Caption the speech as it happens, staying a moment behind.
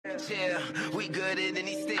Yeah, we good in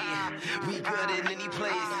any state. We good in any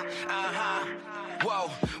place.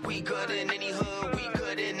 Whoa, we good in any hood. We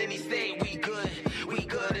good in any state. We good. We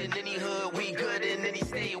good in any hood. We good in any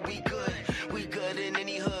state. We good. We good in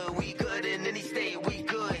any hood. We good in any state. We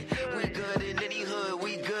good. We good in any hood.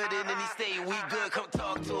 We good in any state. We good. Come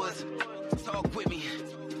talk to us. Talk with me.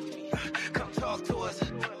 Come talk to us.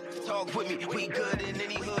 Talk with me. We good in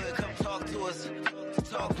any hood. Come talk to us.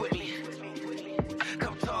 Talk with me.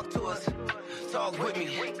 Come talk to us. Talk with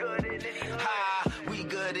me. We good in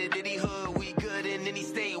any hood. We good in any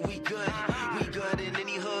state. We good. We good in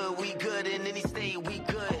any hood. We good in any state. We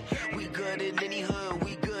good. We good in any hood.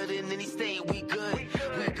 We good in any state. We good.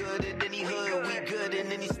 We good in any hood. We good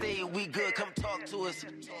in any state. We good. Come talk to us.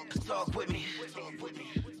 Talk with me.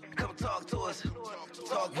 Come talk to us.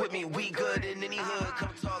 Talk with me. We good in any hood.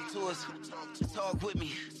 Come talk to us. Talk with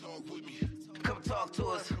me. Come talk to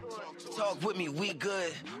us. Talk with me. We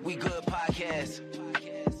good. We good podcast.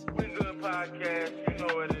 We good podcast. You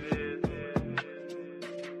know what it is.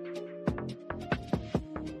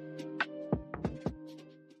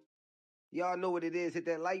 Y'all know what it is. Hit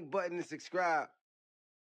that like button and subscribe.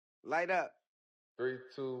 Light up. 3,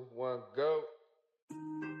 2, 1, go.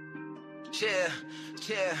 Yeah.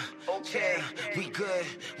 We good.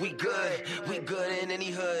 We good. We good in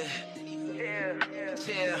any hood.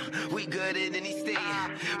 Yeah, we good in any state.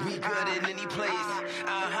 We good in any place.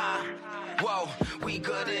 Whoa, we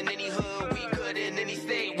good in any hood. We good in any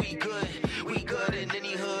state. We good. We good in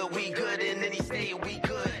any hood. We good in any state. We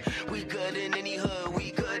good. We good in any hood. We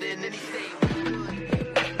good in any state.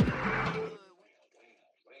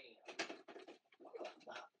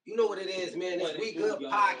 You know what it is, man. This We Good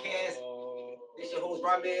podcast. This your host,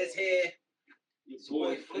 Ramez here. It's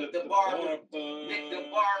boy Flip the Barber, Nick the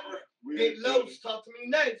Barber, Big Los, talk to me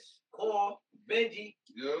next. Call Benji.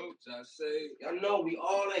 Yo, I say. Y'all know we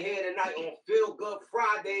all in here tonight on Feel Good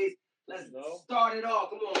Fridays. Let's start it off.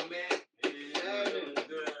 Come on, man.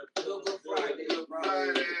 Feel Good Friday, bro.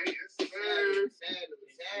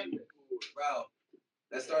 Bro,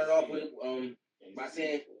 let's start it off with by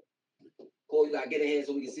saying, Cole, you gotta get in here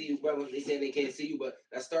so we can see you, brother. They saying they can't see you, but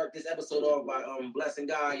let's start this episode off by blessing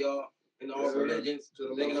God, y'all. In all religions,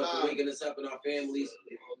 waking us up in our families,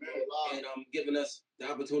 and giving us the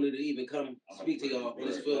opportunity to even come speak to y'all on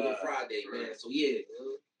this Feel Good Friday, man. So yeah,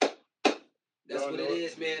 that's what it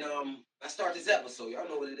is, man. Let's start this episode. Y'all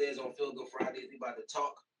know what it is on Feel Good Fridays. We about to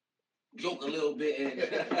talk, joke a little bit, and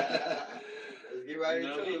let's get right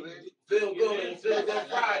into it, man. Feel good and Feel Good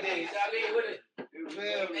Fridays. I mean, what it, man.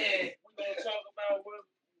 We're gonna talk about what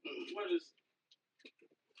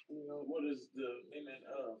is the meaning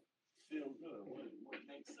of feel good. What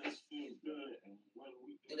makes us feel good, and what do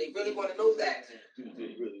we do? Do they really want to know that? Do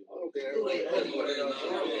they really? Okay. Do they really want to know? I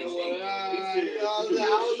was like,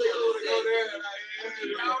 go there.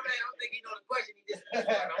 I'm thinking you know the question. He just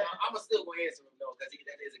I'm still gonna answer him though, because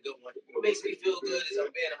that is a good one. What makes me feel good is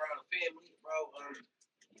I'm being around the family, bro.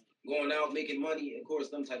 Going out, making money, of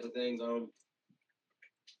course, them type of things.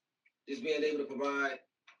 Just being able to provide.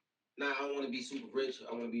 Now, I don't want to be super rich.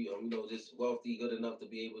 I want to be, just wealthy, good enough to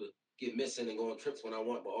be able to get missing and go on trips when I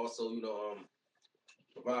want, but also,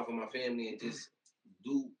 provide for my family and just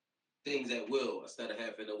do things at will instead of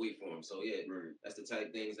having to wait for them. So, yeah, That's the type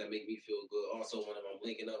of things that make me feel good. Also, when I'm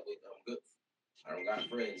linking up with good, I don't got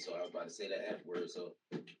friends, so I was about to say that afterwards. So,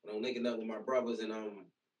 when I'm linking up with my brothers and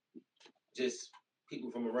just people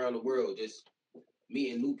from around the world, just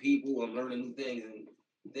meeting new people, I'm learning new things and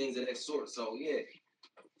things of that sort. So, yeah.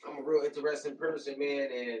 I'm a real interesting person,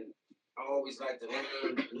 man, and I always like to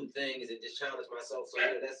learn new things and just challenge myself. So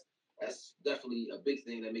yeah, that's definitely a big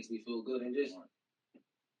thing that makes me feel good and just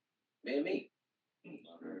man me.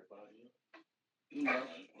 Man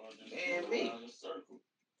me.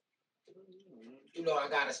 I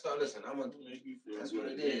gotta start listening. That's what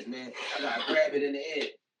it is, man. I gotta grab it in the end.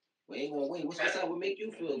 We ain't gonna wait. What's up? What make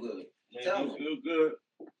you feel good? Tell me. Feel good.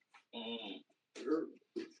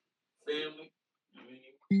 Family.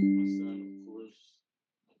 My son, of course,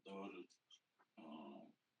 my daughter,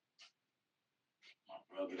 my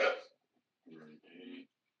brothers,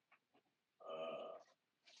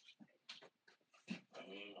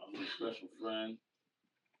 I'm a special friend.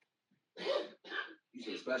 You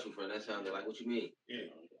said special friend, that sounded like what you mean? Yeah.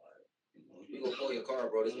 You gonna pull your car,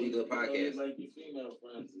 bro. This be a good podcast. Like your female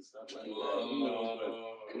friends and stuff like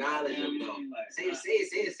that. Acknowledge them, though. Say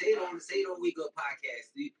it on We Good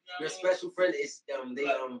podcast. Your special friend is special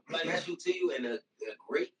to you and a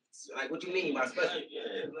great. Like what you mean by special?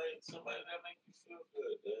 Like somebody that makes you feel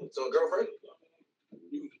good. So a girlfriend?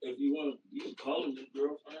 if you want, you can call him your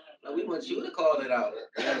girlfriend. No, we want you to call it out.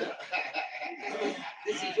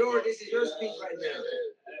 This is your speech right now.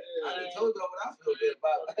 I done told y'all what I feel good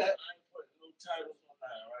about. I ain't putting no titles on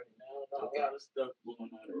that right now. I got a lot of stuff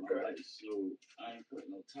going on in my life, so I ain't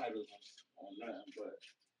putting no titles on that. But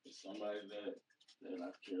it's somebody that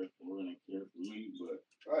I care for and care for me. But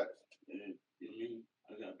and me,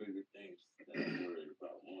 I got bigger things that I'm worried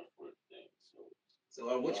about, more important things. So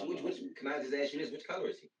which can I just ask you this? Which color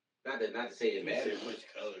is he? Not to say it matters. Which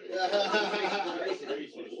color?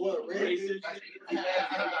 What racist? You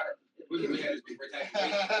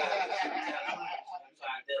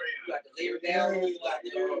got to lay her down, you got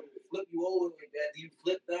to flip you over like that. You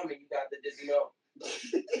flip them and you got to just,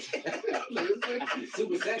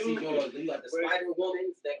 super sexy joints. You got the Spider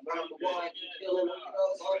Woman that round the wall and keep killing them,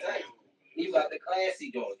 it's all types. You got the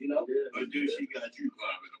classy joints, But dude, she got you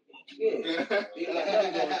climbing the wall. Yeah. You got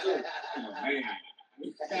them joints too. Man.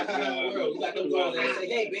 You got them girls that say,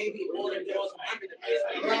 hey, baby, all them girls from under the place.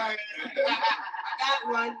 Right. I got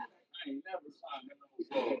one. I ain't never climbing no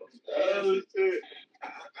wall. Oh, shit. I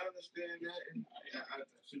understand that, and I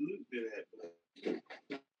salute to that.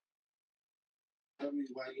 I mean,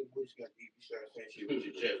 why your voice got deep? You start saying shit with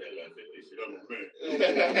your chest. I got to say this shit on the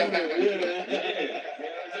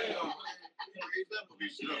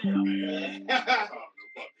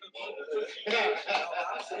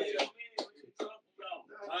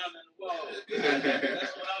Climbing the wall.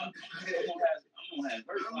 That's what I'm gonna have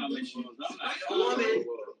her climbing shoes. I'm not woman.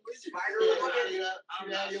 Spider woman.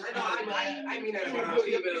 I mean that for our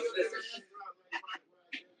females. Listen.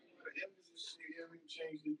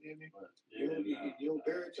 Change it, didn't it? Your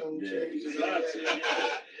baritone changes.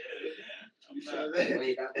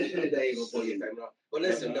 But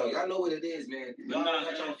listen, though, y'all know what it is, man. Y'all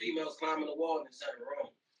got y'all females climbing the wall in something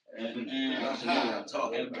wrong. And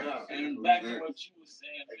back to what you were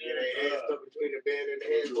saying, Stuck between the bed and the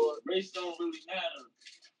headboard. race don't really matter.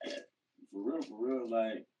 For real,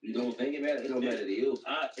 like You don't think it matters? It don't matter to you.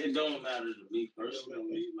 it don't matter to me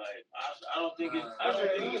personally. Like I don't think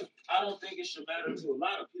it should matter to a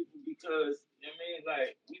lot of people because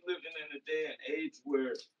like we living in a day and age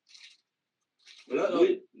where we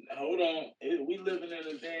living in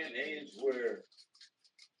a day and age where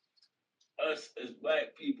us as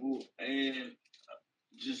black people and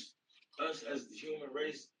just us as the human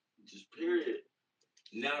race, just period.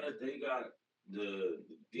 Now that they got the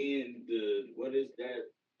what is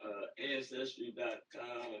that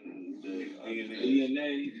ancestry.com and the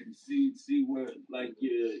DNA and see where like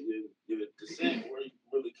your descent where you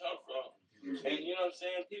really come from. And you know what I'm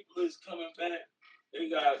saying? People is coming back. They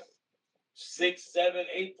got 6, 7,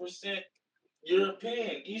 8%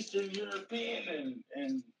 European, Eastern European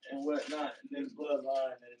and whatnot in this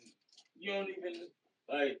bloodline, and you don't even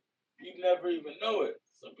you never even know it.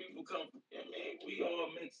 Some people come. We all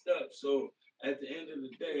mixed up. So at the end of the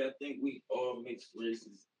day, I think we all mixed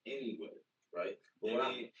races anyway, right?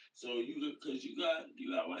 So because you got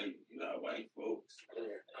white folks.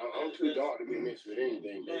 I'm too dark to be mixed with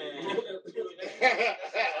anything, man.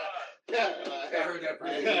 I heard that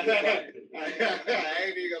pretty good. I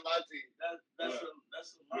ain't even gonna lie to you. That's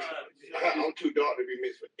a lie. I'm too dark to be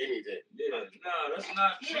mixed with anything. Yeah. No, that's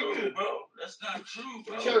not true, bro. That's not true,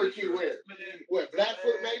 bro. Cherokee where? What,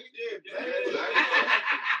 Blackfoot maybe?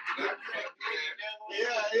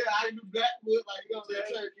 Yeah, I do Blackfoot, like, you know what I'm saying?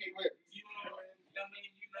 Cherokee where? You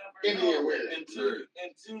never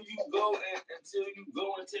know until you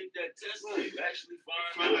go and take that test to actually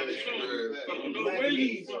find out the truth. You don't know where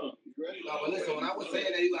you from. No, but listen, when I was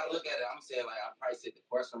saying that, you gotta look at it. I'm saying I probably said the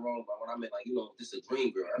question wrong, but when I meant this is a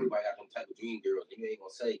dream girl. Everybody got some type of dream girls. And you ain't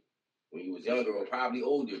gonna say when you was younger or probably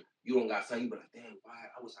older, you don't got something. You be like, damn, why?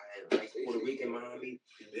 I wish I had a nice Puerto Rican mommy,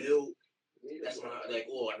 built. That's when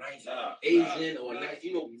or a nice Asian or a nice.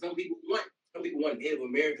 Some people want Native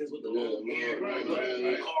Americans with the long hair, cross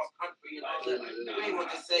country and all that. You ain't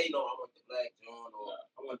want to say no. I want the black John or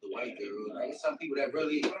I want the white girl. Like some people that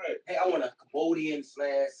really, hey, I want a Cambodian /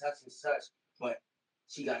 such and such, but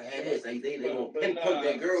she gotta have this. They gonna pinpoint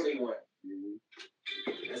that girl they want.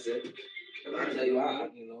 That's it. And I tell you,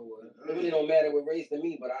 it really don't matter what race to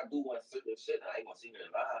me, but I do want certain shit. I ain't gonna see me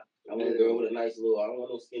alive. I want a girl with a nice little. I don't want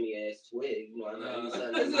no skinny ass twig. I need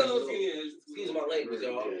something. Excuse my language,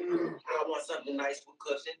 y'all. I want something nice with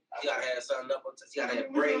cushion. She gotta have something up. She gotta have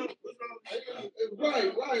brain. Right.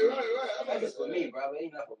 That's for me, bro.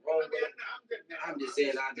 Ain't nothing wrong with it. I'm just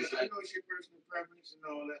saying, I know it's your personal preference and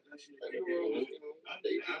all that shit.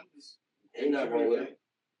 Ain't nothing wrong with it.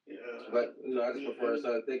 Yeah. But I just prefer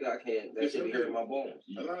something thick. I can't. That shit be hurting my bones.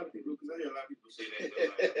 A lot of people, because I hear a lot of people say that.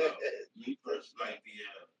 Me personally, like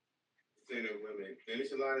the thinner women, and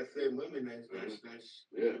it's a lot of thin women that's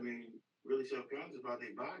I mean, really self-conscious about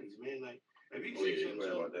their bodies, man. Like, if you say something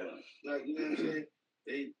about that, like, you know what I'm saying?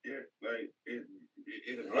 They're like,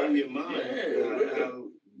 it'll blow your mind how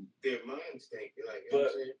their minds think. Like, you know what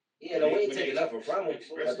I'm saying? Yeah, the weight taking nothing from them,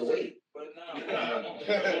 but the weight. But now,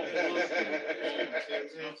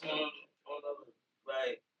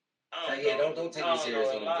 like, don't take me serious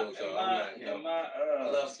on them jokes, y'all. I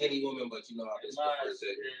love skinny women, but you know, I just prefer to.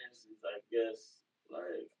 I guess,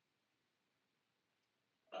 like,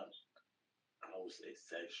 I would say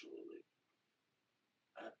sexually,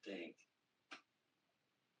 I think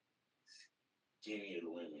skinnier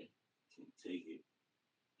women can take it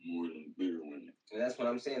more than bigger women. And that's what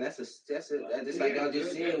I'm saying. That's just like y'all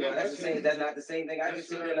just saying. Well, that's the same. That's not the same thing. I just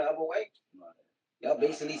said in the other way. Y'all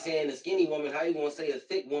basically saying a skinny woman. How you gonna say a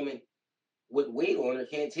thick woman with weight on her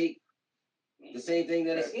can't take the same thing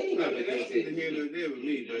that a skinny woman can take? That's neither here nor there with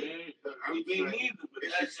me, but I'm being neither. But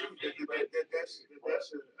that's I've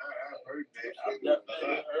heard that. I've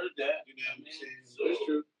definitely heard that. You know what I'm saying? So, that's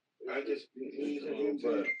true. I just, but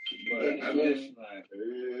I'm just like,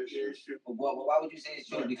 it's true. But why would you say it's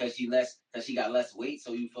true? Because she got less weight,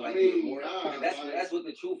 so you feel like you're more. That's what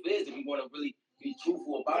the truth is. If you want to really be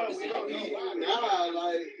truthful about this, we don't know why now.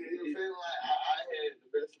 Like, you feel like I had the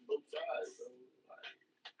best of both sides.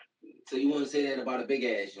 So you want to say that about a big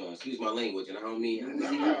ass joint? Excuse my language, and I don't mean. I'm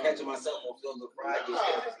catching myself on Phil the Friday. I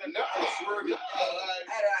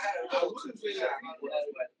had a little too shot.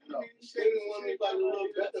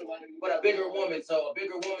 But a bigger woman. So a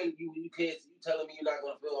bigger woman, you can't. You telling me you're not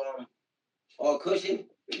gonna feel all cushion?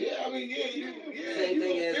 Yeah, I mean, Same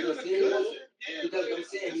thing as the skinny woman. Because I'm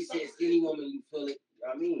saying, he said skinny woman, you feel it.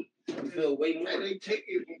 I mean, you feel way more. They take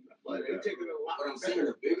it a lot. But I'm saying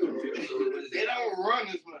a bigger woman. So they don't run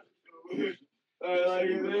as much. like,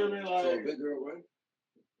 you feel me? Like, so a big girl run?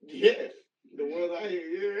 Yeah. The ones I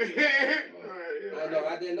hear, I know,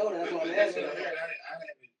 I didn't know that. That's why I'm asking. I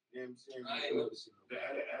ain't never seen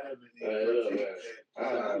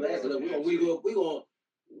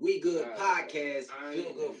We good podcast,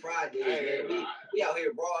 Feel Good Fridays, man. We out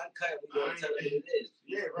here raw and cut. We gonna tell it what it is.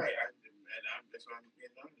 Yeah, right. That's why I'm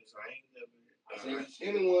getting on this. I ain't never.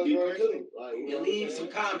 Anyone too. You leave some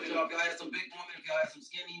comments, y'all. If y'all had some big women, if y'all had some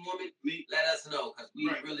skinny women, let us know, because we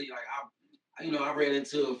really like. I ran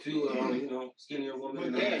into a few, skinnier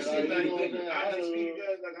women. I just see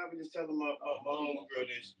guys like I was just telling my homegirl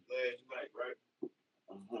this last night, right?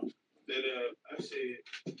 That I said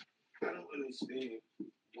I don't understand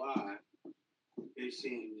why it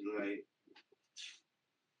seems like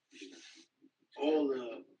all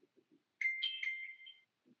the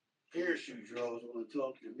parachute draws want to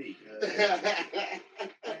talk to me.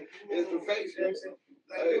 It's the face. Like,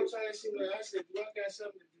 I'm trying to see what I said. Do I got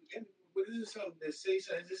something to do? But is it something that says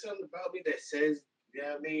something? Is there something about me that says, you know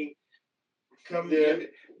what I mean? Come here.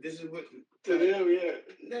 This is what. To them, yeah.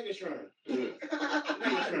 Negatron.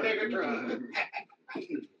 Negatron.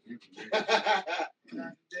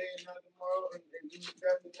 Not today, not tomorrow, and you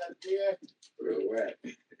definitely not there. Real rap.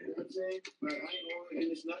 You know what I'm saying? Like, I ain't going,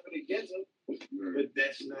 and it's nothing against them, but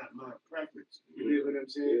that's not my preference. You know what I'm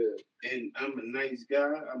saying? Yeah. And I'm a nice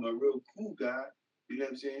guy. I'm a real cool guy. You know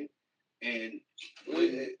what I'm saying? And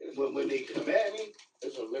when they come at me,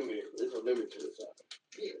 it's a limit to the side.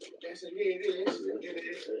 Yeah, that's it. Yeah, it is.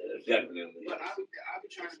 Definitely. But I be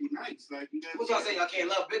trying to be nice, like, you know. What y'all say? Y'all can't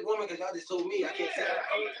love big women because y'all just told me I can't say that.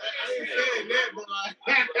 I ain't saying that, but like,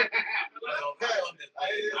 I've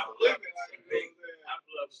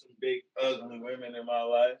loved some big ugly women in my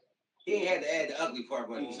life. He ain't had to add the ugly part,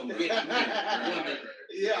 but some big women.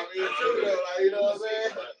 Yeah, I mean, it's true though. Like, you know what I'm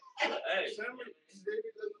saying? Hey,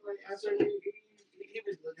 he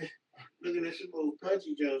was looking at some old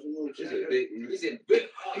punchy Jones, some old He said big.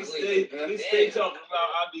 He stay talking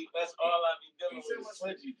about that's all I be dealing with.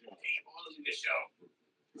 Punchy Jones. Hey, all of the show.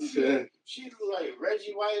 She look like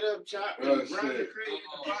Reggie White up chopped and Roger Craig.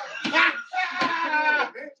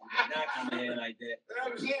 Not coming in like that.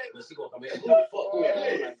 I'm saying. But she gonna come in. Move the fuck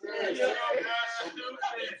over.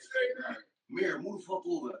 Mirror, move the fuck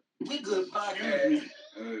over. We good podcast.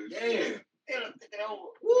 Damn.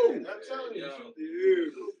 Woo! I'm telling you,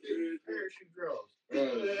 parachute girls.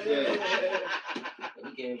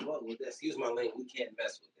 We can't fuck with that. Excuse my language. We can't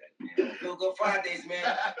mess with that, man. Feel Good Fridays, man.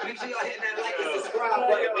 Make sure y'all hit that like and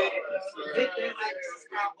subscribe button, man. Hit that like and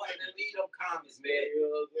subscribe button and leave them comments, man.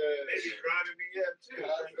 They be grinding me up too.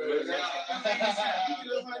 You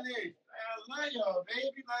know my name. I love y'all,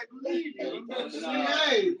 baby. Like, believe me.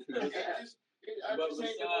 I'm just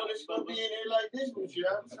saying you want to still be in here like this with you.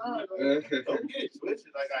 I'm sorry. Don't get it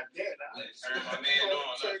twisted like I did. Turn my man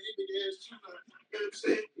on. Turn you niggas too. what I'm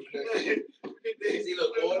saying? See,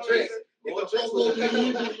 look, more tricks. More tricks. You know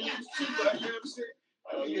what I'm saying?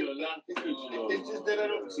 Oh, you know, not the It's just that I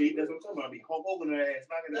don't see. That's what I'm talking about. I be Hulk Hogan her ass,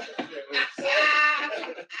 knocking that.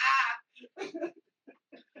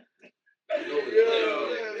 I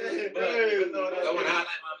want to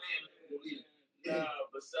highlight my man.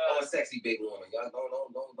 Oh, a sexy big woman. Y'all don't.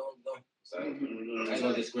 So, I ain't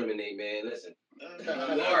gonna discriminate, man. Listen. You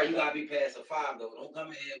gotta be past a 5 though. Don't come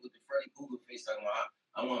in here with the Freddy Krueger face talking about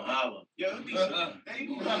I want holler. Yeah,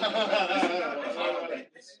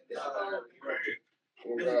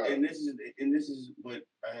 and this is what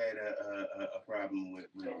I had a problem with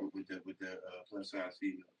the plus size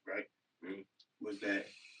females, right? Mm-hmm. Was that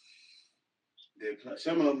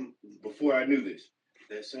some of them, before I knew this,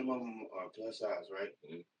 that some of them are plus size, right?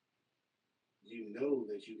 Mm-hmm. You know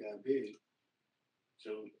that you got big,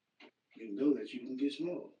 so you know that you can get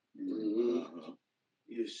small. Mm-hmm.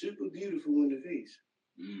 You're super beautiful in the face.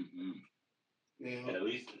 Mm-hmm. Now, at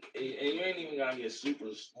least, and you ain't even gotta get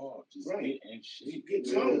super small. Just right. Get in shape. Get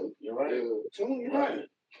tone. You're right. Tone, you're right.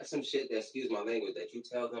 That's some shit that, excuse my language, that you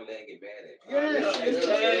tell them they get mad at.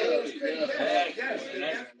 Exactly. And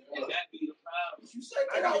that be the problem. You say,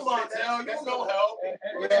 I don't want that. You don't know help.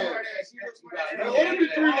 And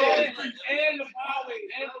the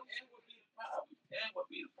what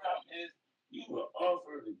be the problem is you were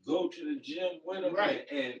offered to go to the gym with them, right?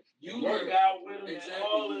 And you work out with them, exactly. And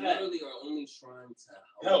all of that. You really are only trying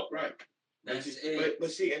to help, right? That's it.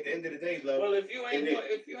 But see, at the end of the day, love. Well, if you ain't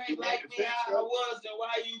like me how I was, then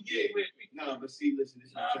why you get with me? No, but see, listen, this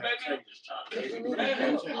is Don't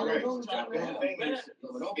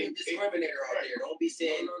be a discriminator out there. Don't be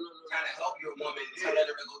saying trying to help your woman, telling her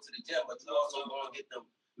to go to the gym, but you also going to get them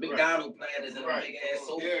McDonald's platters and a big ass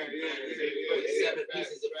sofa. 7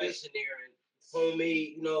 pieces of fish in there and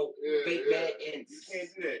homemade, baked mac and you can't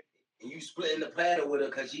do that. And you splitting the platter with her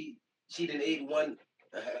because she didn't eat one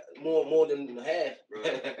more than half.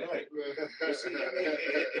 Right.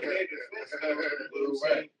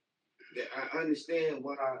 I understand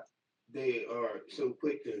why they are so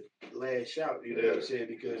quick to lash out. You know what I'm saying?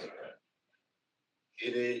 Because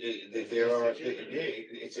it's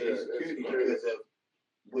insecurity because of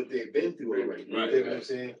what they've been through already. You know what I'm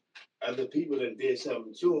saying? Other people that did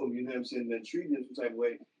something to them, you know what I'm saying, then treat them some type of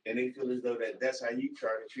way, and they feel as though that's how you try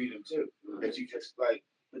to treat them too. That you just like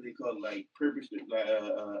what they call like purposely, like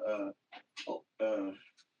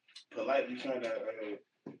politely trying to.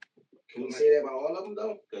 Can we say that about all of them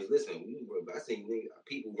though? Because listen, I seen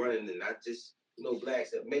people running, and not just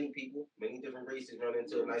blacks, but many people, many different races run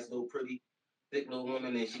into a nice little pretty. Thick little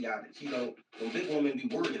woman, and she when big women be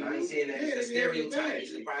working. I ain't saying that it's a stereotype.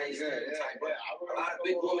 It's probably a stereotype, but a lot of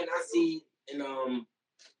big women I seen in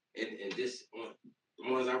this the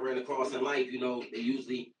ones I ran across in life, they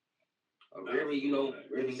usually are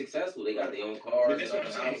very successful. They got their own cars and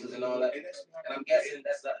houses and all that. And I'm guessing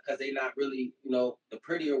that's not because they not really, the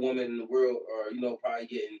prettier woman in the world are, probably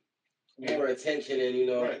getting more attention and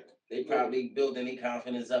they probably building their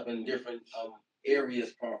confidence up in different areas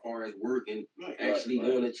as far as working, actually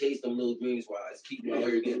going to chase them little dreams while it's keeping out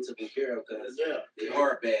here getting taken care of because they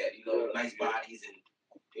are bad, nice bodies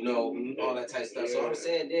and all that type of stuff. So I'm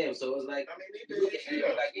saying, damn. So it's like, you look at them,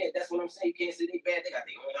 like, that's what I'm saying. You can't say they bad. They got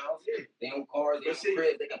their own house, their own cars, their own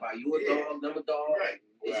crib. They can buy you a dog, them a dog.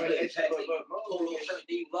 They split checks. They polo shirt.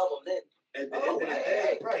 Do you love them then? At the end of the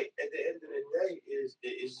day, At the end of the day,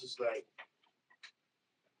 it's just like.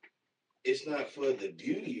 It's not for the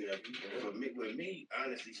beauty of it. For me, with me,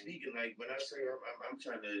 honestly speaking, like when I say I'm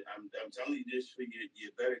trying to, I'm telling you this for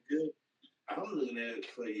your better good. I'm looking at it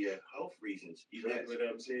for your health reasons. You know what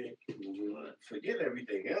I'm saying? Forget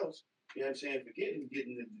everything else. You know what I'm saying? Forget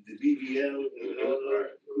getting the BBL and all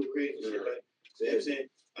that crazy shit. Like, so I'm saying,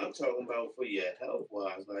 I'm talking about for your health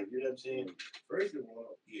wise. Like, you know what I'm saying? First of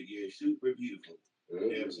all, you're super beautiful. You know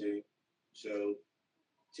what I'm saying? So.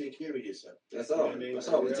 Take care of yourself. That's all. That's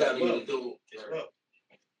all we're telling you to do. It's wealth.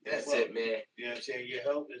 That's it, man. You know what I'm saying? Your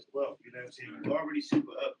health is wealth. You know what I'm saying? You're already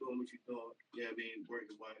super up doing what you're doing. You know what I mean?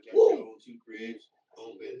 Working one, got your own 2 cribs,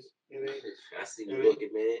 own business. You know what I mean? I see you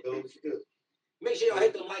looking, man. Do what you do. Make sure y'all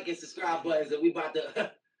hit the like and subscribe buttons, and we about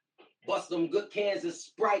to bust them good cans of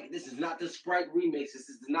Sprite. This is not the Sprite remix. This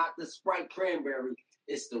is not the Sprite cranberry.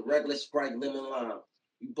 It's the regular Sprite lemon lime.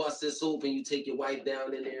 You bust this open, you take your wife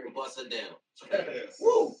down in there and bust her down.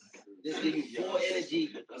 Woo! This give you full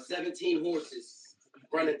energy of 17 horses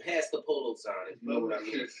running past the polo sign. If you know what I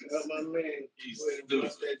mean. My man,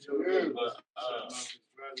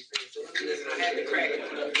 Listen, I had to crack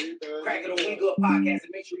it on We Good Podcast,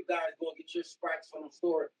 and make sure you guys go and get your Sprites from the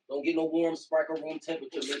store. Don't get no warm Sprite or room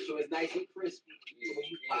temperature. Make sure it's nice and crispy. So when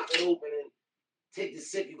you pop it open and take the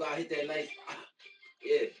sip, you gotta hit that nice.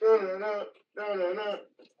 Yeah. No.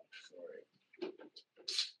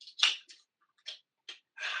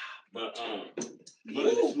 But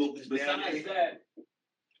Ooh, besides that,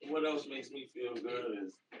 what else makes me feel good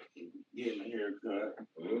is getting a haircut,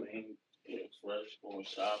 getting fresh, going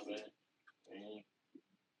shopping,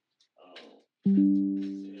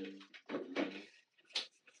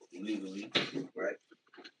 legally. Right.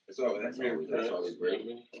 That's always great.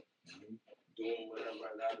 Doing whatever I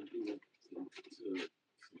gotta do to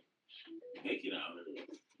make it out of it.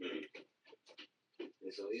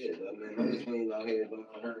 And so yeah, I mean, I'm just playing out here,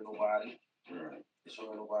 don't hurt nobody. Right.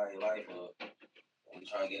 Destroy nobody life. I'm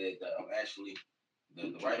trying to get it actually the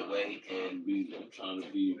right way, and I'm trying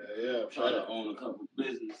to own a couple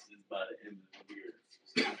businesses by the end of the year.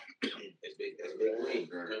 That's big green.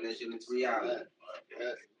 Turn that shit into reality.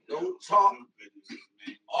 No talk,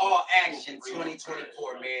 all action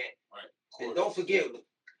 2024, man. And don't forget,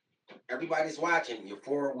 everybody's watching your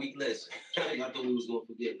 4-week list. I thought we was gonna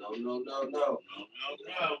forget. No.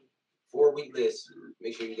 4-week list.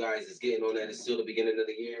 Make sure you guys is getting on that. It's still the beginning of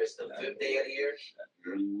the year. It's the 5th day of the year.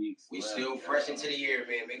 3 weeks. We still fresh into the year,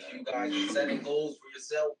 man. Make sure you guys are setting goals for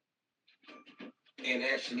yourself and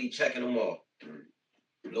actually checking them off.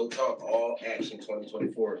 No talk, all action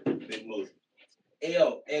 2024. Big motion.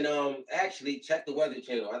 And actually check the Weather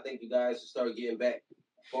Channel. I think you guys should start getting back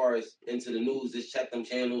as far as into the news. Just check them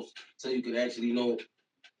channels so you can actually know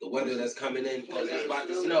the weather that's coming in, because it's about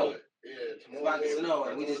to snow. It's about to snow,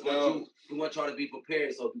 and we want y'all to be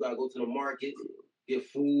prepared. So if you gotta go to the market, get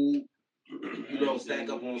food, stack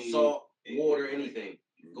up on salt, water, anything.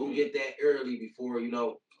 Go get that early before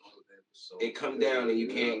it come down and you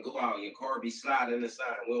can't go out. Your car be sliding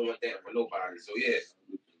inside. We don't want that for nobody. So yeah,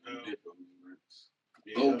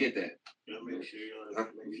 go get that. Make sure y'all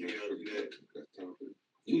do that.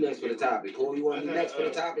 You next for the topic. Cole, you want to be next for the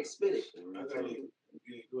topic? Spit it.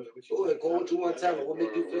 Go ahead, Cole. What you want to tell me? What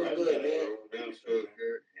make you feel good, man? I feel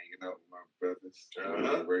good. Hanging out with my brothers.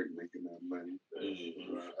 Work, making that money.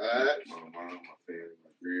 My mom, my family,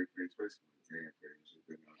 my grandparents, especially my grandparents.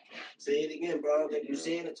 Say it again, bro. I don't think you're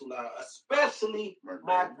saying it too loud. Especially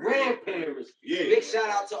my grandparents. Yeah. Big shout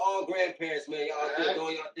out to all grandparents, man. Y'all out there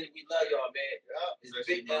doing y'all thing. We love y'all, man. It's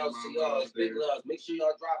big L's to y'all. It's big loves. Make sure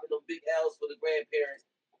y'all dropping them big L's for the grandparents.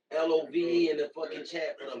 LOVE in the fucking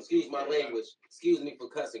chat for them. Excuse my language. Excuse me for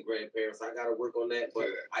cussing, grandparents. I got to work on that, but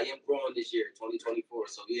I am growing this year, 2024.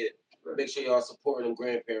 So, yeah, make sure y'all supporting them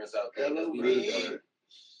grandparents out there.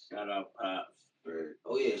 Shout out Pops.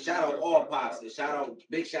 Oh, yeah. Shout out all Pops. And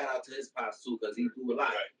big shout out to his Pops, too, because he do a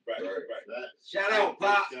lot. Right. Shout out,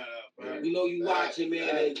 Pops. We know you watching, man,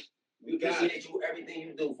 and we appreciate you, everything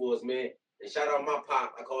you do for us, man. And shout out my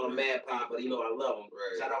pop. I call him Mad Pop, but I love him.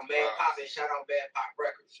 Right. Shout out Mad Pop and shout out Mad Pop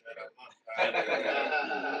Records. Shout out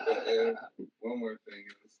one more thing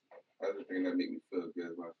is, other thing that make me feel good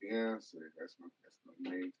is my fiance. That's my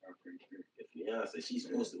main topic. Your fiance, she's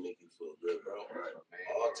supposed to make you feel good, bro. Right.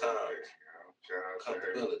 All times. Shout out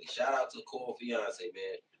comfortability. Shout out to the core fiance,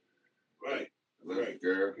 man. Right. Love you,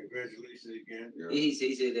 girl. Congratulations again. Yeah. He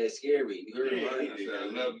said that's scary. You heard him, right? I said, I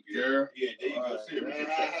love you, girl. Yeah, there you go. I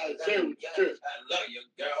love you,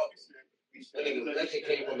 girl. That shit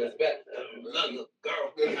came from his back. I love you,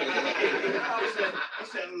 girl. He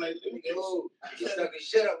sounded like, He stuck his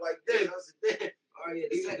shit up like this. I said, damn. Oh, yeah,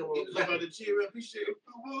 the second one was about to cheer up. He said,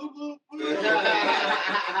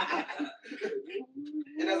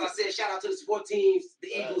 And as I said, shout out to the sport teams, the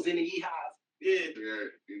Eagles and the Yeehaws. Yeah.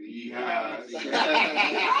 Yeehaws. We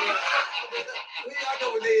all know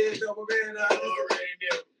what they is, though, man.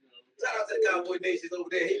 Shout out to the Cowboy Nations over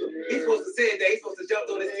there. He's supposed to say that. He's supposed to jump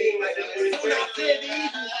on his team like that. When I said the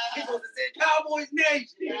Eagles, he's supposed to say Cowboys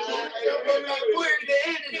Nation. We're the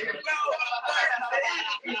enemy, bro.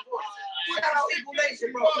 Shout out Eagle Nation,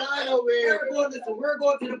 bro. We're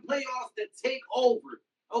going to the playoffs to take over.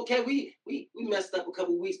 Okay, we messed up a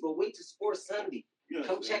couple weeks, but wait till Sports Sunday.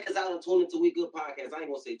 Come check us out and tune into We Good Podcast. I ain't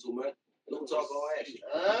gonna say too much. Don't talk all action.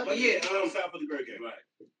 But yeah, time for the great game. Right.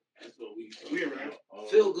 That's what we around.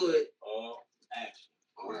 Feel good. All action.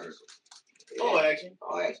 All action.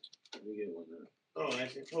 All action. Oh,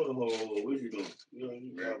 actually, hold on. What you doing? You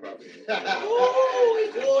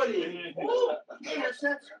Oh, he's 40.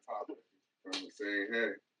 I'm saying,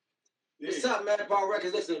 hey. What's up, Mad Paul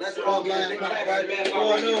Records? Listen, that's all good. Big clap for Mad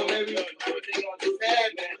Paul Records. Baby.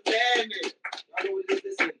 I know what it is.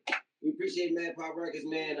 Listen, we appreciate Mad Paul Records,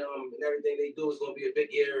 man, and everything they do is going to be a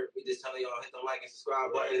big year. We just telling y'all, hit the like and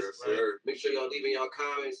subscribe buttons. Right. Make sure y'all leaving y'all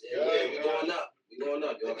comments. And we're going up. We're going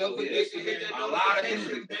up, y'all. Don't forget to hit that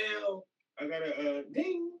notification bell. I got a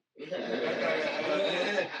ding. I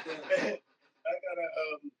got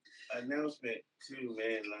announcement too,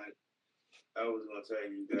 man. Like I was gonna tell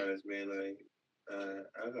you guys, man. Like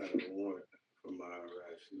I got a warrant for my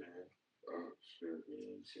arrest, man. Oh shit. You know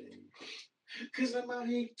what I'm saying? Cause I'm out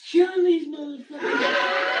here killing these motherfuckers.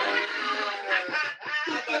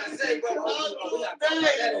 I'm about to say, bro, we got to talk about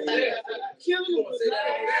that over there. Killing them. Say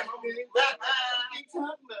that over there, What you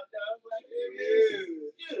talking about, dog? Like,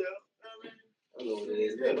 you know. I know what it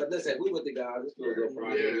is, man. But listen, we with the guys. It's still a good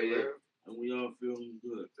Friday, man. And we all feeling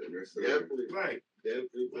good. Definitely. Right.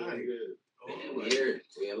 Definitely. Right. Good. Man, we here.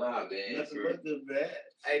 We alive, man. Nothing but the best.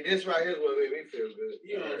 Hey, this right here is what made me feel good.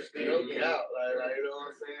 You understand? Help me out. Like, you know what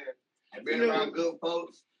I'm saying? I've been around good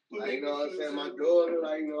folks. Like, you know what I'm saying? My daughter,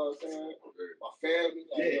 like, you know what I'm saying? My family,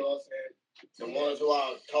 like, you know what I'm saying? The ones who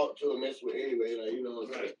I talk to and mess with anyway, like, you know what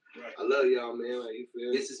I'm saying? Right. I love y'all, man. Like, you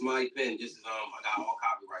feel me? This is my pen. This is I got all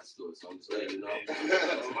copyrights to it, so I'm just letting you know.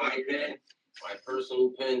 It's my pen, my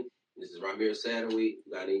personal pen. This is Ramir Sadoway. If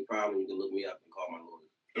you got any problem, you can look me up and call my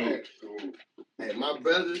lawyer. Hey, my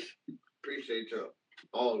brothers, appreciate y'all.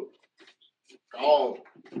 All of them. All of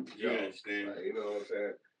them. You understand? Like, you know what I'm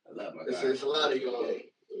saying? I love my It's guys. a lot of y'all.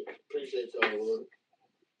 Appreciate y'all, man.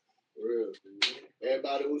 For real.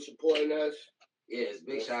 Everybody who's supporting us. Yes,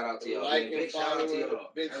 big shout out to y'all. Like Man. Big and shout out to following.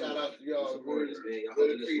 y'all. Big shout out to y'all. Supporters, man. Y'all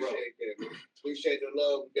Really holding this road. appreciate that, man. Appreciate the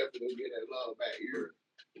love. We definitely gonna get that love back here.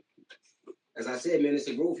 As I said, man, it's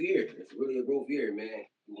a growth year. It's really a growth year, man.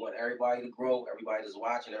 We want everybody to grow. Everybody that's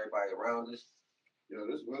watching, everybody around us. Yo,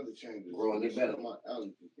 this weather changes. Grow and get better. My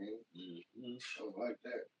allergies, man. I don't like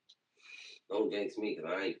that. Don't jinx me,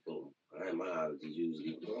 because I ain't feeling. I ain't my allergies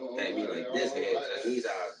usually. Oh, Had me like this head, like these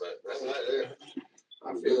eyes, but I don't like that.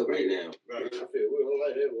 I'm good right now. I feel we don't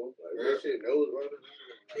like that one. Like, that shit nose running.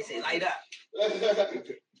 They say light up. Like,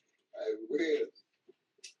 weird.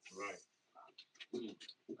 Right.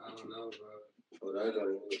 I don't know, bro. Oh, that's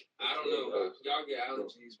all. I don't know. Y'all get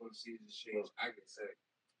allergies when the seasons change. I get sick.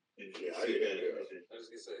 Yeah, I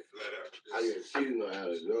just get sick flat out. I get seasonal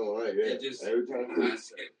allergies. No, like that. It just, Every time I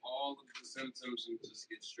skip all of the symptoms and just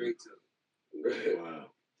get straight to it.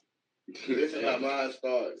 Wow. This is how mine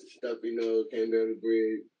started. Stuffy nose, came down the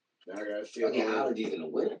bridge. Now I got shit. I get allergies in the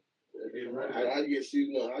winter. I get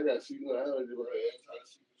seasonal. I got seasonal allergies. Right? Every time I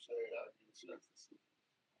see the same, I get sick.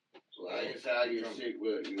 So I ain't say I get sick,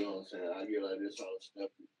 but you know what I'm saying. I get like this all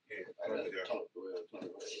stuffy. Yeah. I gotta talk the way I'm talking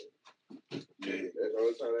about it. Yeah. That's the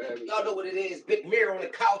only time I have. Y'all know what it is. Big mirror on the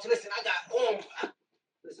couch. Listen, I got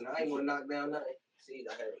listen, I ain't want to knock down nothing. See,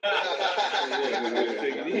 I heard.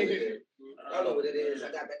 Y'all know what it is.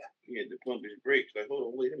 I got that. He had to pump his brakes. Like, hold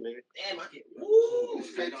on, wait a minute. Damn, I get. Woo!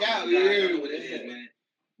 Stretch I out, know what it is, man.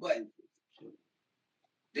 But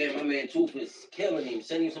damn, my man Tooth is killing him.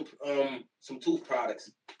 Send him some tooth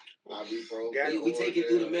products. I'll be broke. We take it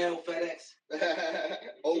through the mail, FedEx.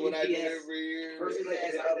 Overnight UPS. delivery. First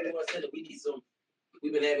class, I don't want to send it. We need some.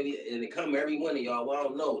 We've been having it, and it come every one of y'all. Well, I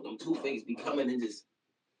don't know. Them toothaches be coming in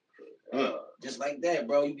just like that,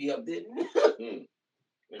 bro. You be up there.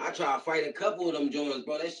 I tried to fight a couple of them joints,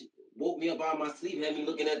 bro. That shit woke me up out of my sleep and had me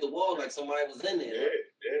looking at the wall like somebody was in there.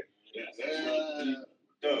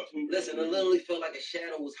 Listen, it literally felt like a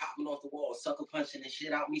shadow was hopping off the wall, sucker punching and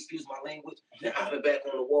shit out me, excuse my language, then hopping back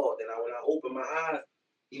on the wall. Then when I opened my eyes,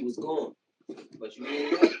 he was gone. But you know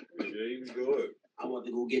what? Yeah, you can go it. I want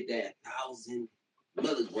to go get that 1,000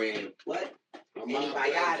 milligram. What?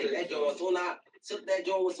 Antibiotic. That joint. So I took that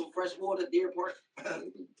joint with some fresh water, Deer Park.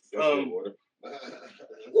 Water.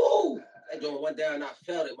 Woo! That joint went down and I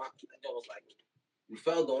felt it. That joint was like, you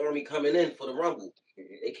felt the army coming in for the rumble.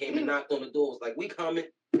 They came and knocked on the doors like, we coming.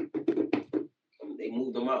 They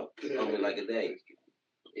moved them out. Coming like a day.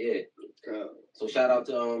 Yeah. So shout out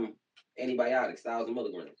to antibiotics, 1,000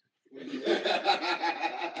 milligrams.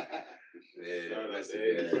 Yeah, that's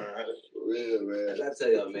it. Real, man. I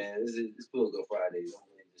tell y'all, man, this feels good Fridays. I'm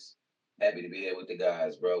really just happy to be here with the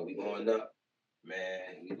guys, bro. We going up, man.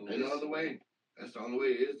 We do Ain't no other way. That's the only way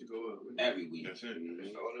it is to go up. every week. That's it. That's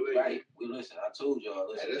the only way. Right. We listen. I told y'all.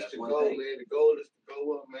 Listen, Hey, that's that's the one goal, thing. man. The goal is to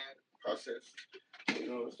go up, man. Process. You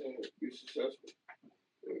know what I'm saying? Be successful.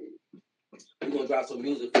 We're gonna drop some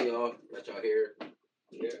music for y'all. Let y'all hear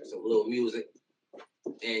Yeah. some little music.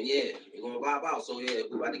 And yeah, we're gonna vibe out. So yeah,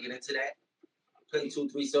 we're about to get into that. Play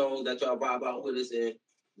 2-3 songs that y'all vibe out with us and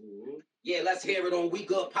yeah, let's hear it on We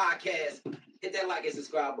Good Podcast. Hit that like and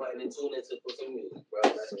subscribe button and tune in for some music, bro.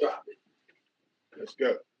 Let's drop it. Let's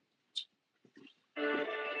go.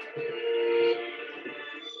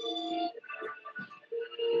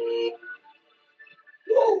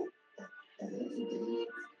 Woo!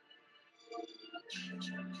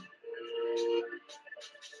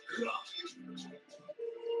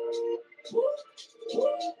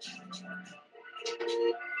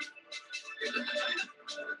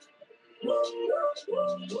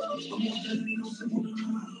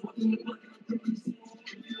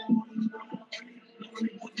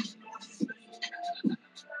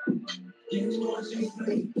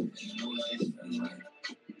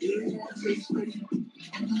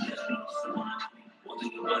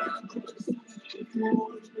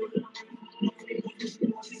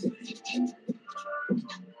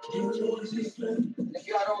 If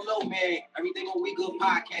y'all don't know, man, everything on We Good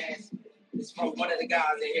Podcast is from one of the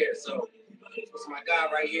guys in here. So it's my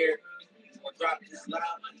guy right here. He's gonna drop this live.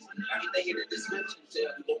 Everything in the description. So you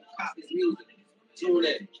go copy his music. Tune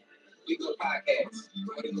in. We Good Podcast.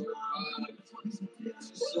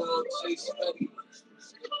 So, Chase Study.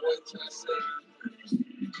 The boy trying to say.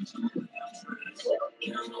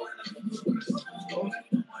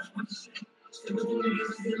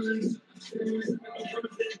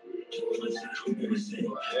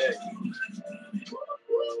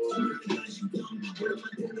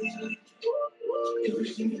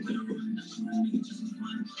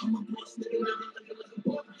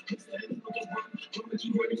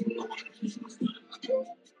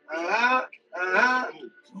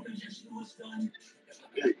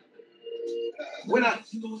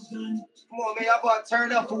 Come on, man. Y'all about to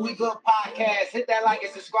turn up for We Good Podcast. Hit that like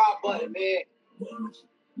and subscribe button, man.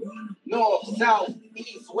 North, south,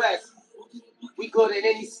 east, west. We good in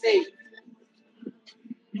any state.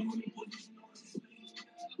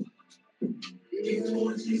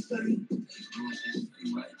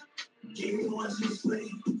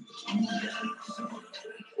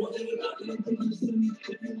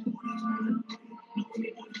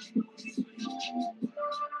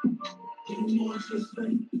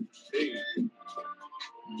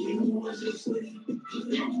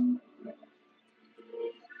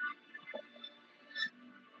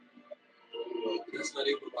 That's not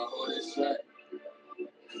even my hardest track.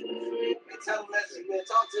 Tell them, man,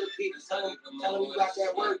 talk to the people. Tell them you got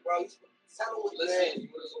that work, bro. Tell them what Listen, you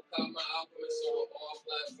want to go cop my album? It's on all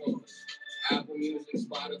platforms. Apple Music,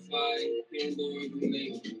 Spotify, Pandora, you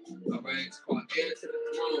name it. All right, it's called Air to the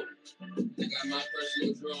Throne. I got my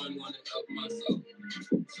personal drawing on it of myself.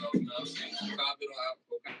 So, you know what I'm saying? Go cop it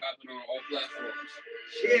on all platforms.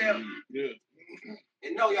 Yeah.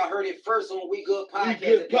 And know y'all heard it first on We Good Podcast. We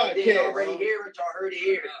Good If y'all didn't Podcast. already hear it, y'all heard it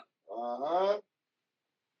here.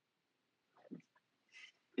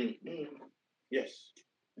 Yes.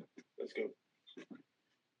 Let's go.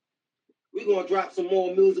 We're going to drop some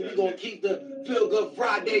more music. We're going to keep the Feel Good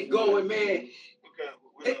Friday going, man. Okay.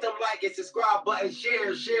 Hit them like and subscribe button. Share.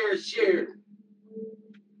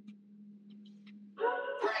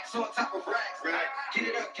 Racks on top of racks. Get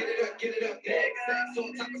it up. Stacks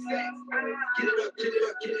on top of stacks. Get it up.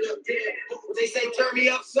 Yeah. What they say, turn me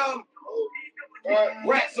up some.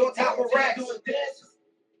 Racks on top of racks.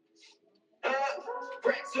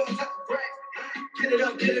 Racks on top of racks. Get it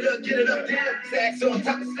up, damn. Stacks on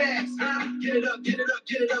top of stacks. Get it up, damn.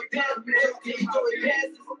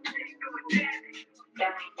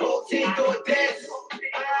 Whole team doing dances.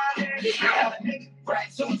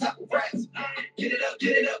 Racks on top of racks. Get it up,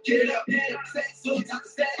 damn. Stacks on top of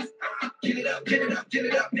stacks. Get it up, damn.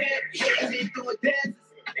 Whole team doing dances.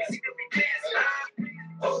 They see that we dancing.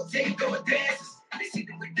 Whole team doing dances. They see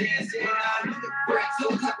that we dancing. Racks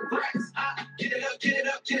on top of racks. Get it up, damn.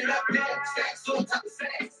 Stacks on top of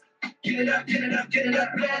stacks. Get it up,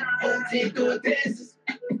 damn. Whole team doing dances.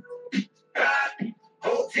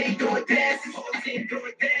 Whole team doing dances.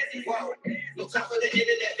 Whoa. No time for the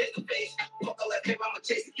internet face to face. Fuck all that paper, I'ma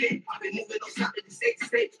chase the kid. I've been moving no stop to state to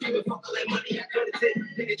state. Screaming fuck all that money I couldn't take.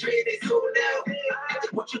 Nigga trade they sold out. I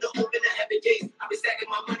just want you to open the heaven gates. I've been stacking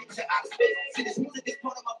my money to outer space. See, this music is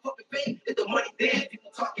part of my fucking fame. If the money there,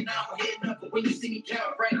 people talking, I don't hear nothing. When you see me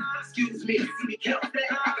count right, excuse me, see me count back.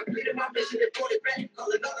 I completed my mission and brought it back.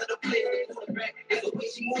 Calling all of the players, they brought it back. It's the way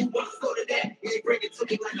she moved, wanna slow to that. Is she bring it to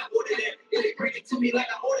me like I ordered that? Is they bring it to me like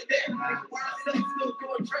I ordered that? Why I still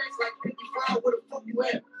doing tracks like 55? Where the fuck you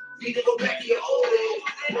at? Need to go back to your old ways.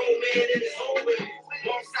 Old man in his old ways.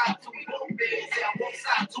 Won't stop till we both big. Say I won't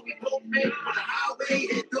stop till we both big. On the highway,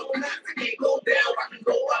 it don't matter. I can't go down, I can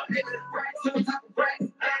go up. Nigga, racks on top of racks.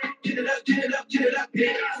 Get it up,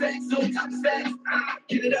 yeah. Stacks on top of stacks.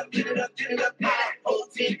 Get it up, yeah. Whole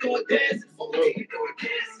team doing dances. Whole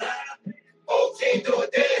team doing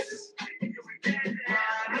dances.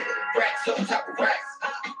 Racks on top of racks.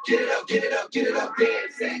 Get it up,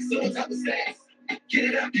 damn. Stacks on top of stacks. Get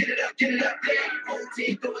it up, damn. Whole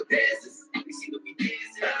team doing dances. We see what we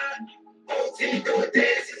dancing. Whole team doing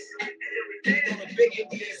dances. Doing the big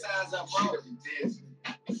NBA signs up, bro.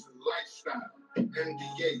 It's a lifestyle.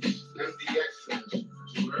 MDX.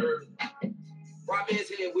 Robin's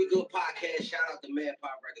here. We Good Podcast. Shout out to Man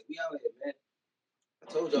Pop Records. We out here, man.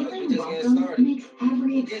 Told y'all, we Feeling just getting welcome started. makes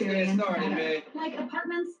every Just getting experience started, better. man. Like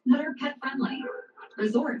apartments that are pet friendly,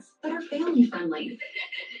 resorts that are family friendly,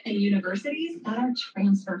 and universities that are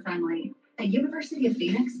transfer friendly. At University of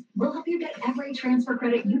Phoenix, we'll help you get every transfer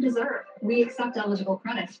credit you deserve. We accept eligible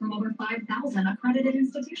credits from over 5,000 accredited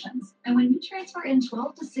institutions. And when you transfer in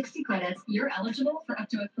 12 to 60 credits, you're eligible for up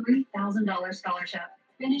to a $3,000 scholarship.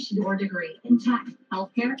 Finish your degree in tech,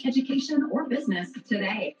 healthcare, education, or business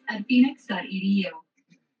today at phoenix.edu.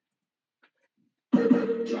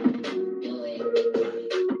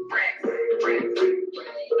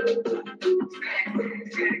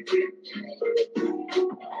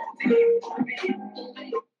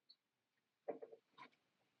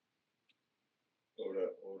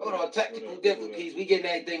 Hold on, technical difficulties. We getting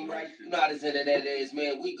everything right. You know how this internet is,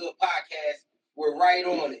 man. We Good Podcast. We're right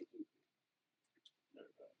on it.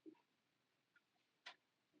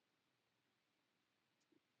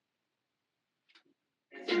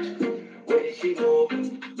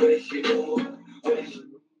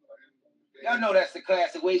 Y'all know that's the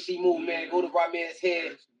classic way she move, man. Go to Ramir's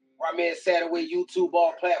Head, Ramir's Saturday YouTube,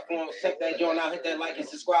 all platforms. Check that joint out. Hit that like and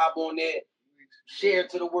subscribe on there. Share it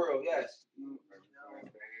to the world. Yes.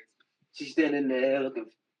 She's standing there looking.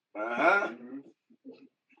 I'm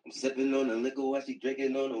sipping on the liquor while she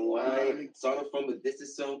drinking on the wine. Saw her from a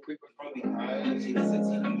distance, so I'm creeping from behind. She listens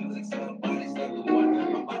to the music, so her body's like a wine.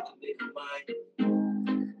 I'm about to make her mine.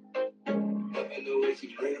 Loving the way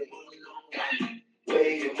she bring it on.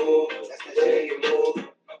 Way you move, that's the way you move.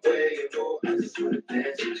 Way you move, I just wanna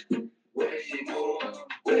dance. Way she move,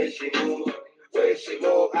 way she move. Way she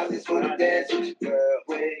move, I just wanna dance with you, girl.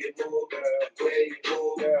 Way you move, girl. Way you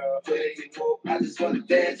move, girl. Way you move, I just wanna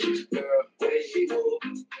dance with you, girl. Way she move,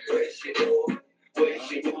 way she move. Way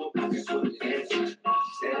she move, I just wanna dance with you.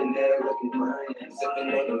 Standing there looking fine, sipping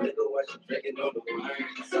on the liquor while she drinking on the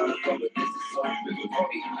wine. Saw her from a distance, so I'm really from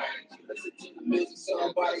behind. She listen to the music, so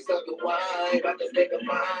her body's like a wine. About to make her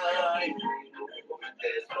mine.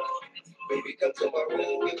 Baby, come to my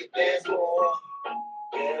room, we can dance more.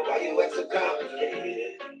 Yeah, why you act so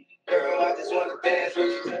complicated? Girl, I just wanna dance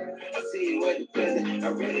with you. I see you in the prison. I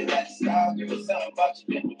really like the style. Give me something about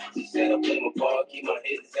you. She said I'm playing my ball, keep my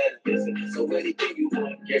hands at a distance. So anything you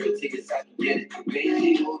want, guarantee us I can get it. Baby,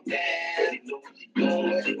 she gon' dance. They know what she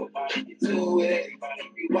doing. She gon' find get to it. Everybody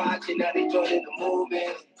be watching, now they joining the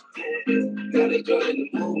movement. Now they joining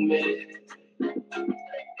the movement.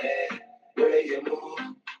 Yeah. Where you move,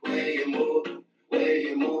 where you move, where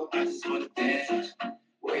you move, I just wanna dance.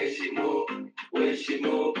 Where she move, where she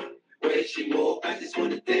move, where she move, I just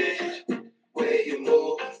wanna dance. Where you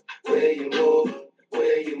move, where you move,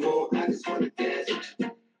 where you move, I just wanna dance.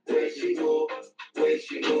 Where she move, where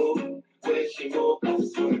she move, where she move, I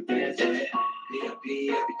just wanna dance.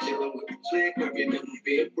 I be chillin' with the chick. I remember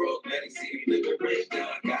being broke, let it see me living rich. Now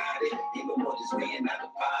I got it. Even more just paying out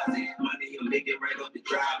deposit. Money, I'm making right off the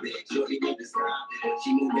drive. Shorty need to stop it.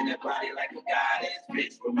 She moving that body like a goddess.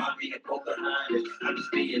 Bitch, remind me of Pocahontas. I'm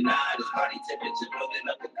just being honest. Body temperature building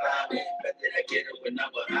up the climate. Bet that I get her when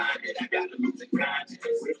I'm behind it. I gotta lose the conscience.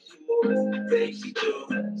 If she moves, things she do,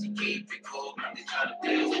 she keep it cool. I'm just trying to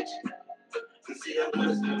dance with you. See, I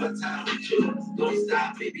wanna spend my time with you. Don't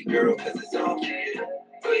stop, baby girl, cause it's all for you.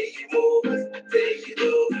 Way you move, things you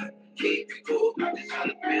do, keep it cool. I'm just trying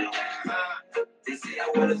to feel that. They say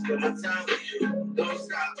I wanna spend my time with you. Don't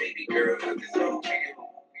stop, baby girl, cause it's all for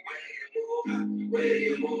you. Where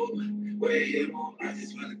you move, where you move, I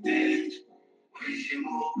just wanna dance. Where you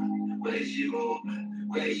move, where you move,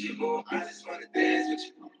 where you move, I just wanna dance with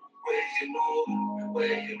you. Where you move,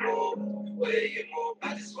 where you move, where you move,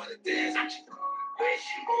 I just wanna dance with you. Where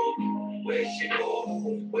she move, where she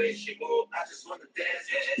move, where she move, I just wanna dance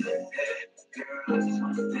with you. Girl, I just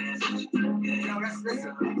wanna dance with you. Yeah, let's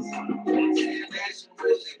listen. That's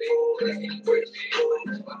where she move, where she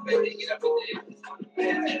move, my baby get up and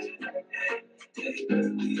dance.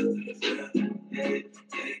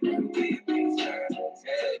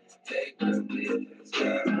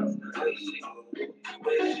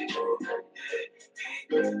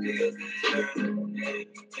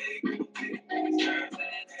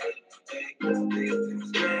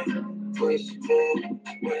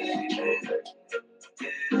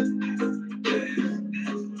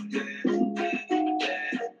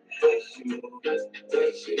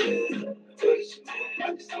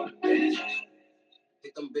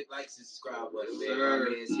 Hit them big likes and subscribe button, man. My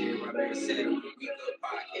man's here, my man said we good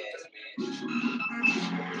podcast, man.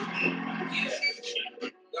 Yeah.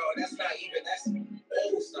 Yo, that's not even, that's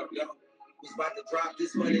old stuff, yo. Was about to drop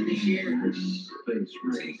this one in this year.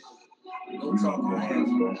 See, no talk on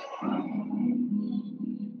that.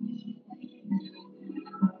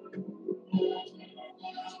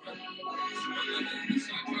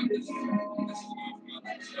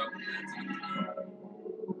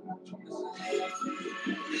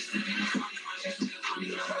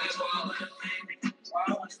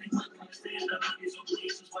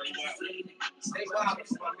 Stay wild,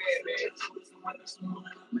 it's my man.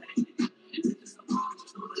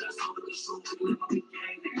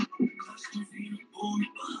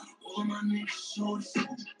 All my niggas shorts,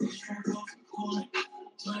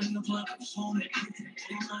 Johnny the block, I'm showing it. All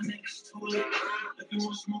my niggas too late. If you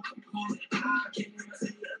want smoke, I'm cool. I can't even say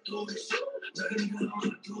I do this. Look at me, I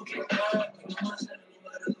wanna do it. I'm not saying no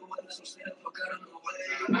matter the weather, so stay the fuck out of my way.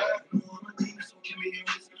 I know I'm a demon, so give me a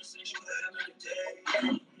reason to say you every day.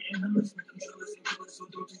 And I'm listening to killers and killers, so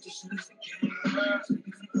don't think this shit is a game.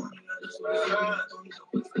 Speaking for money, I just want to say I don't need no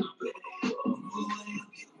place to pay.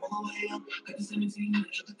 All the way up, got the 17,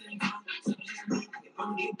 shut the thing down. So just make it, I'm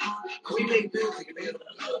gonna get down. We make music, man.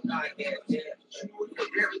 Podcast, yeah.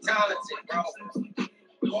 Very talented, bro.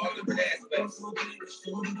 All different aspects.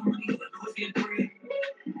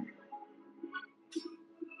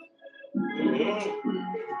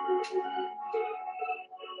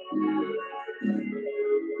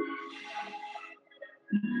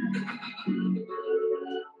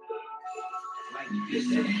 Like you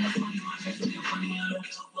said,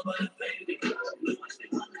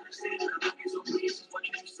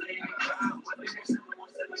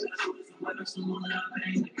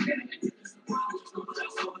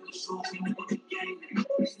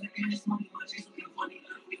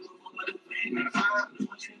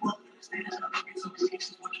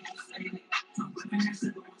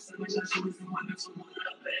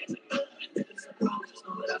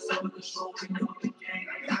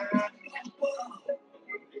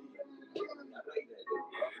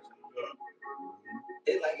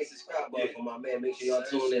 hit like and subscribe button for my man. Make sure y'all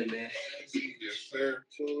tune in, man. Yes, sir.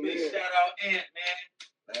 Big shout out Ant, man.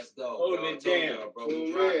 Let's go. Holding it down, bro.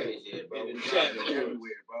 We dropping this shit, bro. In We the dropping chat, it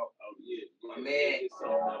everywhere, bro. Oh, yeah. My man,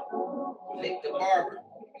 Nick the Barber.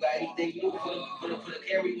 You got anything new for the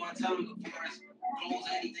camera you want to tell them as far as clothes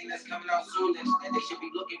or anything that's coming out soon that they should be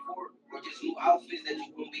looking for? Or just new outfits that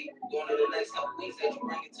you're going to be doing in the next couple weeks that you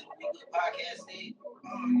bring into the We Good podcast stage?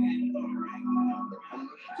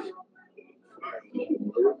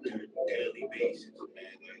 Daily basis,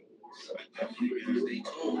 man. Like Stay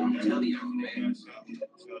tuned. I'm telling you, man. Something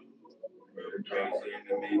real crazy in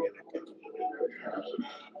the making. A couple of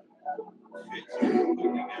fits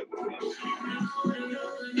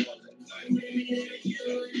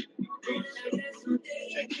putting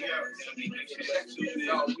check you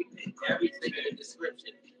out. Everything in the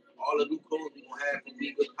description. All the new clothes we're going to have for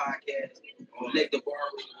We Good Podcast. Nick the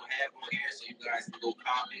Barber we're going to have on here so you guys can go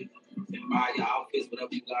copy and buy your outfits,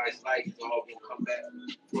 whatever you guys like. It's all going to come back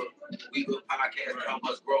for We Good Podcast to help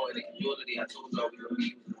us grow in the community. I told y'all we're going to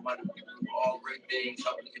be using the money for all great things,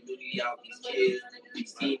 helping the community out, these kids,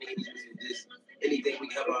 these teenagers, and just anything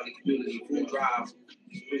we can help out in the community. Food drives.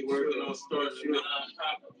 We're working on starting a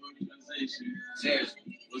nonprofit organization. Seriously.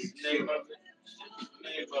 What's the name of it?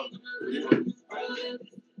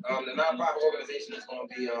 The nonprofit organization is going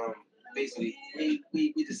to be basically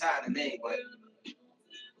we decide the name, but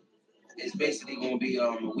it's basically going to be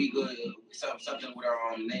We Good something with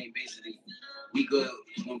our name. Basically, We Good.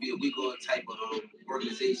 It's going to be a We Good type of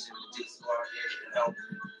organization to just go out there and help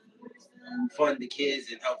fund the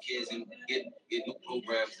kids and help kids and get new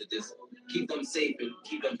programs to just keep them safe and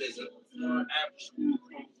keep them busy. After school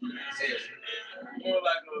programs. More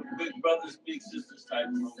like a Big Brothers, Big Sisters type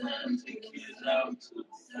program. Take kids out to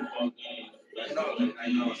football games. I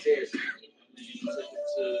know, seriously.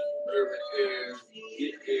 To urban air,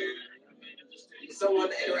 get air. Need someone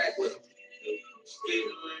to interact with them.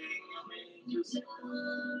 Skatering, just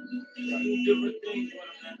different things for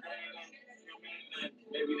them that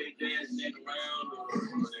maybe they dancing around or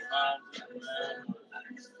their moms around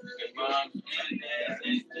or their moms and dads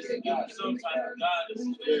and just give them some type of guidance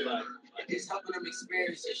to their life. Just helping them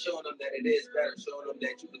experience and showing them that it is better, showing them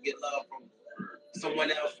that you can get love from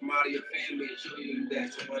someone else from out of your family and showing you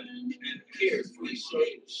that someone cares for you. Show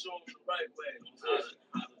them the right way on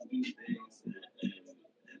how to do things and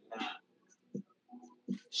not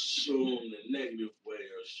show them the negative way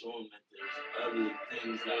or show them that there's other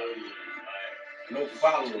things out here. Right? No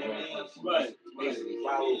following. Right. Basically,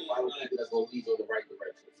 follow people that's going to lead you in the right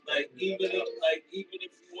direction. Like even if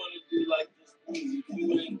you want to do like this movie,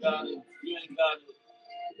 you ain't gotta be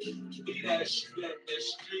that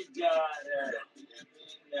street guy that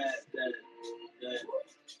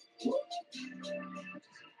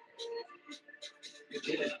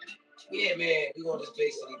Yeah, man, we want to just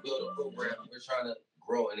basically build a program. We're trying to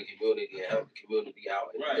grow in the community and help the community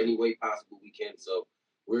out in any way possible we can. So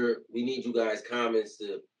we need you guys' comments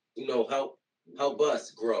to help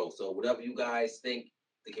us grow. So whatever you guys think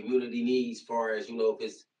the community needs, as far as if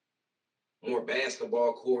it's more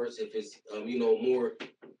basketball courts, if it's more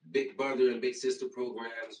big brother and big sister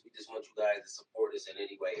programs, we just want you guys to support us in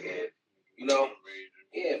any way,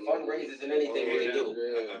 and fundraisers and anything we can do.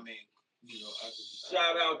 I mean,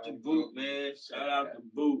 shout out to Boot, man. Shout out to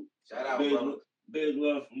Boot. Shout out, brother. Big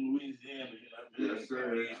love from Louisiana. Yes,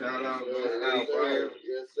 sir. Shout out.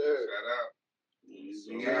 Yes, sir.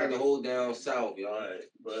 Shout out the whole down south, y'all.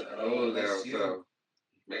 But Hold down south.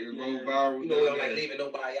 Make it go viral. We don't like leaving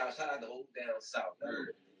nobody out. Shout out the whole down south.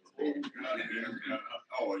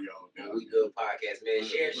 All y'all. We good podcast, man.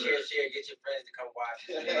 Share. Get your friends to come watch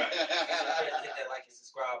us, man. Get your friends, hit that like and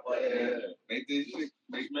subscribe button, man. Make this shit.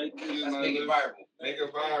 Let's make it viral. Make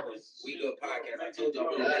it viral. We good podcast. I told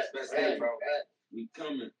y'all we're the next best thing, bro. We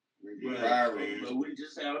coming. Viral. But we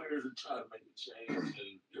just out here to try to make a change and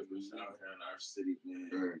difference out here in our city,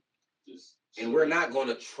 man. And we're not going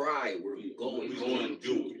to try. We're going to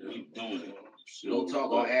do it. We doing it. No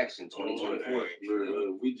talk on action.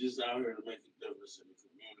 2024. We just out here to make a difference in the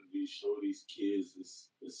community. Show these kids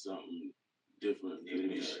it's something different in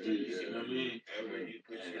the streets. You know what I mean?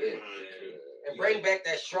 And bring back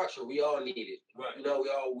that structure. We all need it. Right.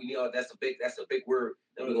 We need. That's a big word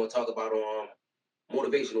that we're going to talk about on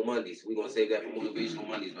Motivational Mondays. We're going to save that for Motivational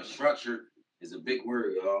Mondays. But structure is a big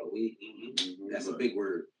word, y'all. That's a big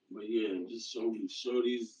word. But yeah, just show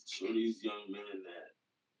these young men that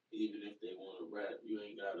even if they want to rap, you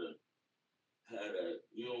ain't gotta have that.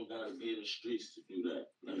 You don't gotta be in the streets to do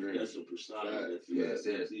that. Like, that's a persona that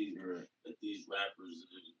these rappers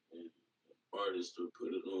and artists are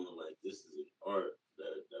putting on. Like, this is an art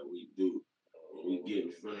that we do. When we get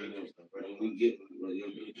in front of them, when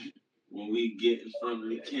we get in front of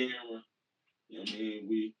the camera,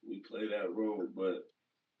 we play that role. But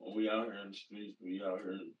when we out here in the streets, we out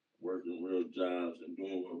here working real jobs and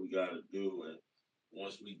doing what we gotta do. And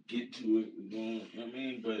once we get to it, we're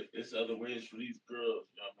doing, but it's other ways for these girls,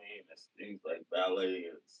 That's things like ballet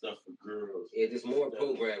and stuff for girls. Yeah, there's more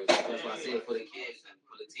programs. That's why I said for the kids and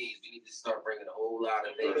for the teens, we need to start bringing a whole lot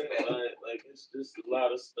of things back. Like it's just a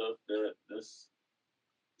lot of stuff that's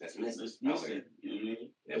missing. You know what I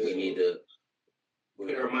mean? And we need to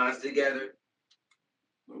put our minds together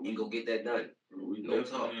and go get that done. We no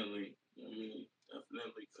talk.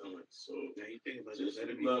 Definitely coming. So we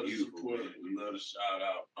love to support it. We love to shout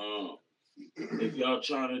out. If y'all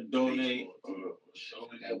trying to donate or show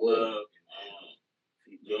me that love,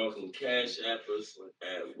 y'all can cash app us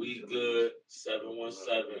at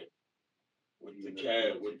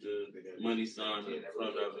WeGood717 with the money sign in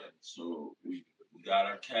front of it. So we got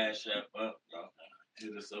our cash app up. Y'all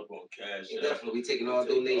hit us up on cash app. Definitely, we taking all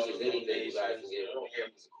donations. Anything you guys can get. A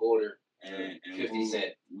quarter. And 50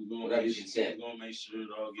 cents. Whatever you can send. We're going to make sure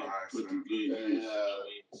it all gets put to good.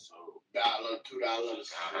 So, $1, $2.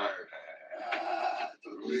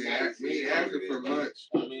 We ain't asking for much.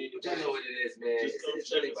 Y'all know what it is, man.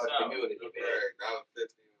 It's really about the community, man.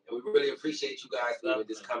 And we really appreciate you guys for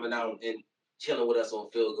just coming out and chilling with us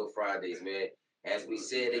on Feel Good Fridays, man. As we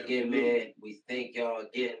said again, man, we thank y'all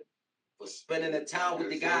again for spending the time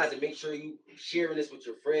with the guys, and make sure you sharing this with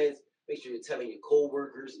your friends. Make sure you're telling your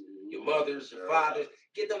co-workers, your mothers, your fathers.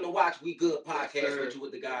 Get them to watch We Good podcast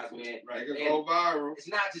with the guys, man. Right. It can go viral. It's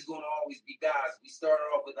not just going to always be guys. We started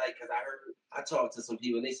off with because I talked to some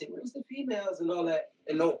people and they said, where's the females and all that?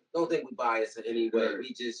 And don't think we bias in any way.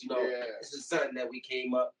 We just, this is something that we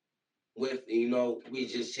came up with. And, we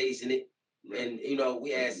just chasing it. And,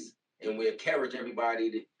 we ask and we encourage everybody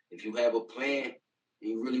that if you have a plan and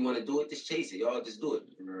you really want to do it, just chase it. Y'all just do it.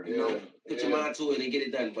 Put your mind to it and get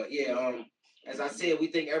it done. But as I said, we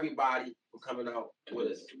thank everybody for coming out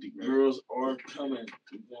with us. The girls are coming.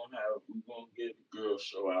 We're gonna get a girl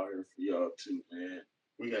show out here for y'all too, man.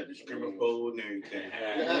 We got the stripper pole and everything.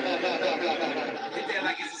 Hit that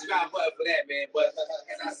like and subscribe button for that, man. But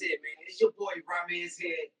as I said, man, it's your boy Ramirez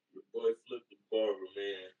Head. Your boy Flip the Barber,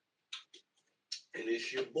 man. And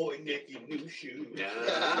it's your boy Nicky New Shoes.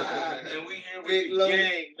 And we here with the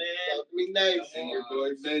gang, man. Me nice. And your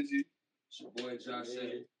boy Benji. It's your boy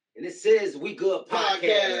Johnson. And it says We Good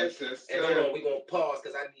podcast. And hold on, we gonna pause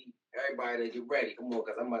because I need everybody to get ready. Come on,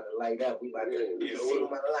 because I'm about to light up. We about to see I'm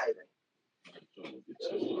about to light up.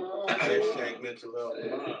 Hashtag mental health.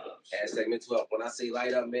 Hashtag mental health. When I say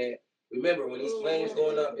light up, man, remember when these flames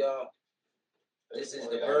going up, y'all. This is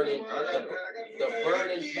the burning passion flame. Y'all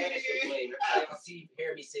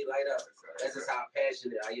hear me say light up. That's just how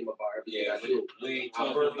passionate I am about everything I do. We ain't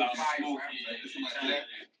talking about smoke.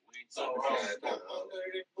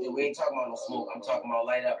 We ain't talking about no smoke. I'm talking about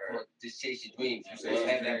light up. Just chase your dreams. You supposed to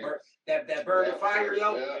have that burn. that burning fire,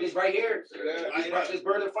 yo. Yeah. This right here. This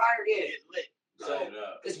burning fire, yeah. So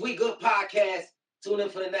it's We Good Podcast. Tune in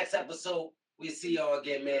for the next episode. We'll see y'all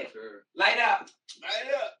again, man. Sure. Light up.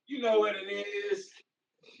 Light up. You know what it is.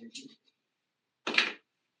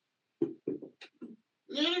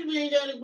 Niggas ain't got